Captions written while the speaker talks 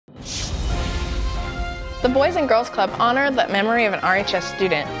The Boys and Girls Club honor the memory of an RHS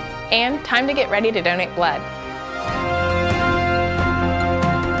student, and time to get ready to donate blood.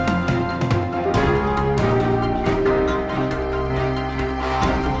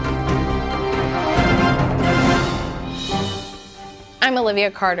 I'm Olivia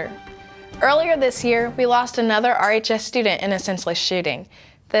Carter. Earlier this year, we lost another RHS student in a senseless shooting.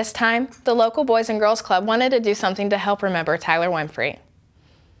 This time, the local Boys and Girls Club wanted to do something to help remember Tyler Winfrey.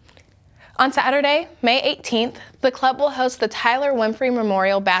 On Saturday, May 18th, the club will host the Tyler Winfrey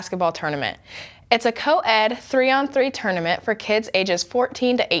Memorial Basketball Tournament. It's a co-ed 3-on-3 tournament for kids ages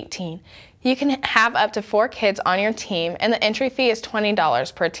 14 to 18. You can have up to 4 kids on your team, and the entry fee is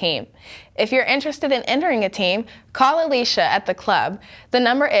 $20 per team. If you're interested in entering a team, call Alicia at the club. The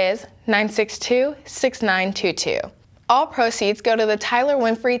number is 962-6922. All proceeds go to the Tyler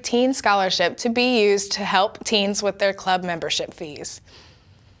Winfrey Teen Scholarship to be used to help teens with their club membership fees.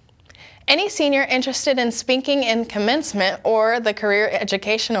 Any senior interested in speaking in commencement or the Career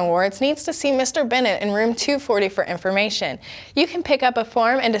Education Awards needs to see Mr. Bennett in room 240 for information. You can pick up a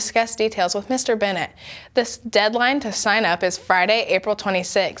form and discuss details with Mr. Bennett. This deadline to sign up is Friday, April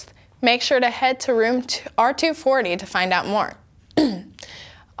 26th. Make sure to head to room R240 to find out more.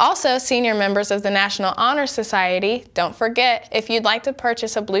 Also, senior members of the National Honor Society, don't forget, if you'd like to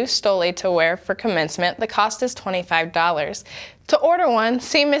purchase a blue stole to wear for commencement, the cost is $25. To order one,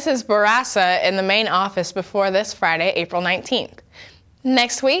 see Mrs. Barassa in the main office before this Friday, April 19th.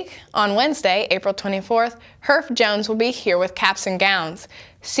 Next week, on Wednesday, April 24th, Herf Jones will be here with caps and gowns.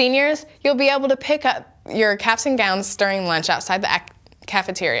 Seniors, you'll be able to pick up your caps and gowns during lunch outside the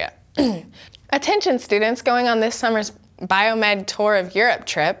cafeteria. Attention students going on this summer's Biomed Tour of Europe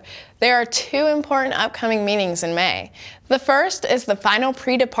trip, there are 2 important upcoming meetings in May. The first is the final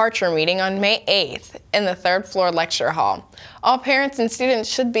pre-departure meeting on May 8th in the 3rd floor lecture hall. All parents and students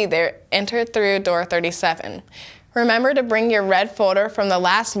should be there. Enter through door 37. Remember to bring your red folder from the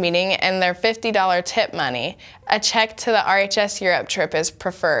last meeting and their $50 tip money. A check to the RHS Europe trip is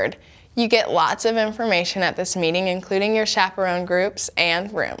preferred. You get lots of information at this meeting, including your chaperone groups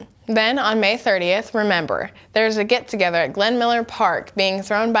and room. Then on May 30th, remember, there's a get-together at Glenn Miller Park being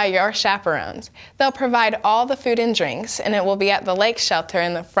thrown by your chaperones. They'll provide all the food and drinks, and it will be at the lake shelter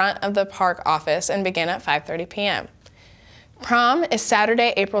in the front of the park office and begin at 5:30 p.m. Prom is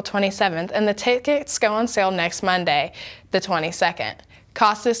Saturday, April 27th, and the tickets go on sale next Monday, the 22nd.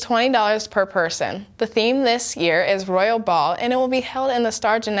 Cost is $20 per person. The theme this year is Royal Ball, and it will be held in the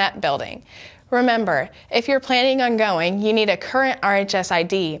Star Jeanette building. Remember, if you're planning on going, you need a current RHS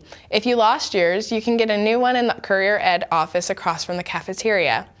ID. If you lost yours, you can get a new one in the Career Ed office across from the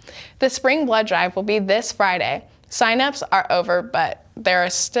cafeteria. The spring blood drive will be this Friday. Sign-ups are over, but there are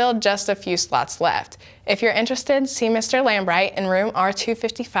still just a few slots left. If you're interested, see Mr. Lambright in room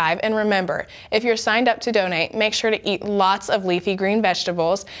R255, and remember, if you're signed up to donate, make sure to eat lots of leafy green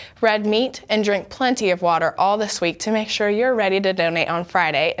vegetables, red meat, and drink plenty of water all this week to make sure you're ready to donate on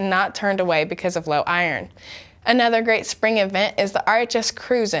Friday and not turned away because of low iron. Another great spring event is the RHS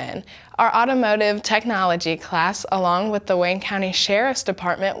Cruise-In. Our automotive technology class, along with the Wayne County Sheriff's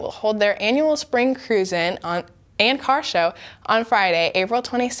Department, will hold their annual spring cruise-in and car show on Friday, April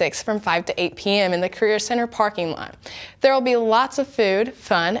 26th from 5 to 8 p.m. in the Career Center parking lot. There will be lots of food,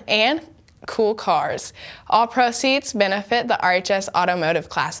 fun, and cool cars. All proceeds benefit the RHS automotive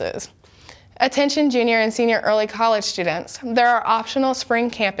classes. Attention junior and senior early college students, there are optional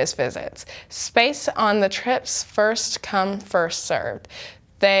spring campus visits. Space on the trips first come, first served.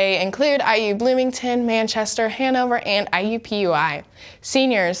 They include IU Bloomington, Manchester, Hanover, and IUPUI.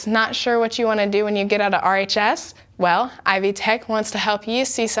 Seniors, not sure what you want to do when you get out of RHS? Well, Ivy Tech wants to help you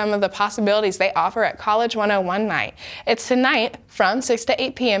see some of the possibilities they offer at College 101 night. It's tonight from 6 to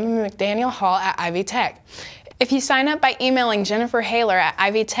 8 p.m. in McDaniel Hall at Ivy Tech. If you sign up by emailing Jennifer Haler at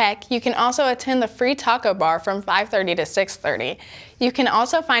Ivy Tech, you can also attend the free taco bar from 5:30 to 6:30. You can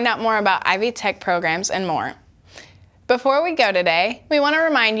also find out more about Ivy Tech programs and more. Before we go today, we want to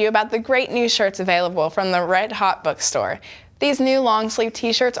remind you about the great new shirts available from the Red Hot Bookstore. These new long-sleeve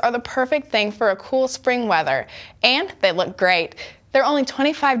t-shirts are the perfect thing for a cool spring weather, and they look great. They're only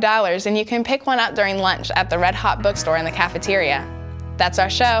 $25, and you can pick one up during lunch at the Red Hot Bookstore in the cafeteria. That's our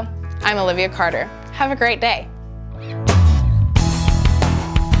show. I'm Olivia Carter. Have a great day.